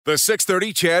The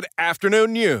 6:30 CHED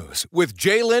Afternoon News with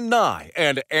Jaylen Nye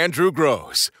and Andrew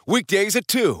Gross. Weekdays at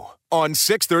 2 on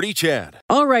 6:30 CHED.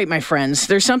 All right, my friends,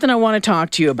 there's something I want to talk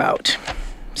to you about.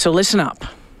 So listen up.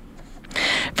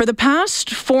 For the past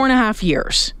 4.5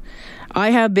 years, I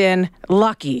have been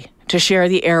lucky to share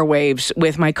the airwaves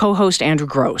with my co-host Andrew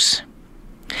Gross.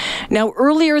 Now,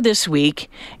 earlier this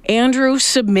week, Andrew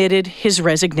submitted his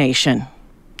resignation,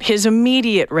 his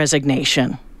immediate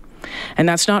resignation. And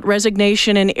that's not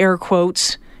resignation in air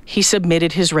quotes. He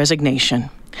submitted his resignation.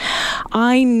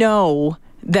 I know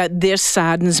that this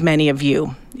saddens many of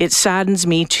you. It saddens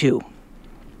me too.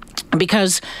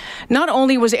 Because not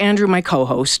only was Andrew my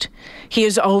co-host, he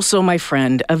is also my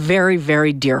friend, a very,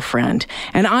 very dear friend.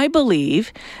 And I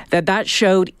believe that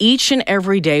showed each and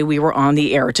every day we were on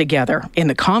the air together in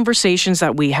the conversations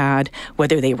that we had,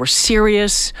 whether they were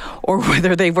serious or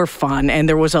whether they were fun. And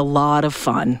there was a lot of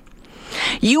fun.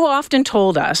 You often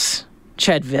told us,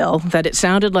 Chedville, that it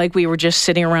sounded like we were just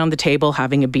sitting around the table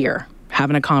having a beer,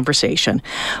 having a conversation.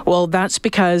 Well, that's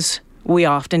because we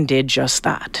often did just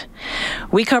that.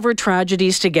 We covered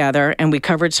tragedies together, and we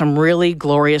covered some really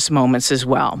glorious moments as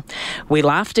well. We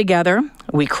laughed together,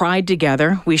 we cried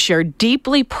together, we shared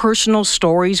deeply personal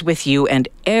stories with you, and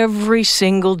every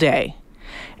single day,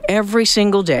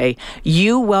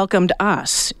 you welcomed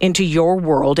us into your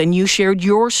world, and you shared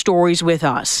your stories with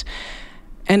us.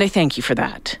 And I thank you for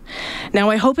that.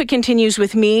 Now, I hope it continues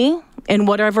with me and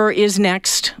whatever is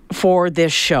next for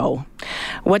this show.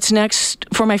 What's next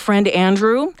for my friend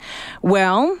Andrew?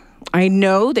 Well, I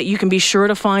know that you can be sure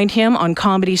to find him on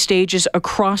comedy stages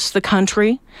across the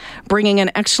country, bringing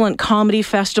an excellent comedy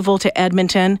festival to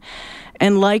Edmonton,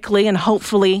 and likely and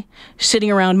hopefully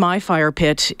sitting around my fire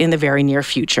pit in the very near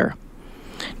future.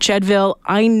 Chedville,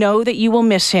 I know that you will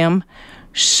miss him.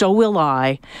 So will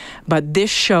I, but this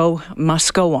show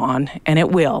must go on, and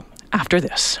it will after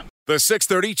this. The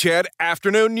 6:30 CHED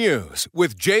Afternoon News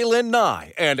with Jaylen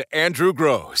Nye and Andrew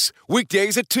Gross.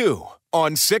 Weekdays at 2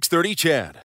 on 6:30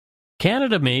 CHED.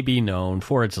 Canada may be known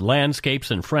for its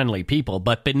landscapes and friendly people,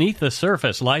 but beneath the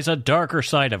surface lies a darker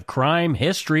side of crime,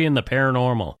 history, and the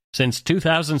paranormal. Since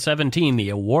 2017, the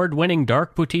award-winning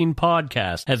Dark Poutine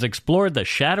podcast has explored the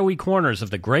shadowy corners of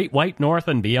the Great White North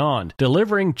and beyond,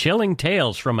 delivering chilling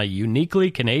tales from a uniquely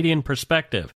Canadian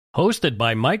perspective. Hosted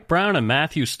by Mike Brown and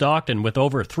Matthew Stockton with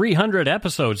over 300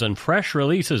 episodes and fresh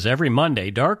releases every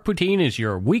Monday, Dark Poutine is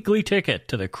your weekly ticket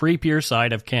to the creepier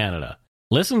side of Canada.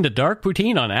 Listen to Dark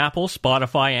Poutine on Apple,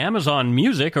 Spotify, Amazon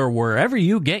Music, or wherever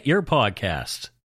you get your podcasts.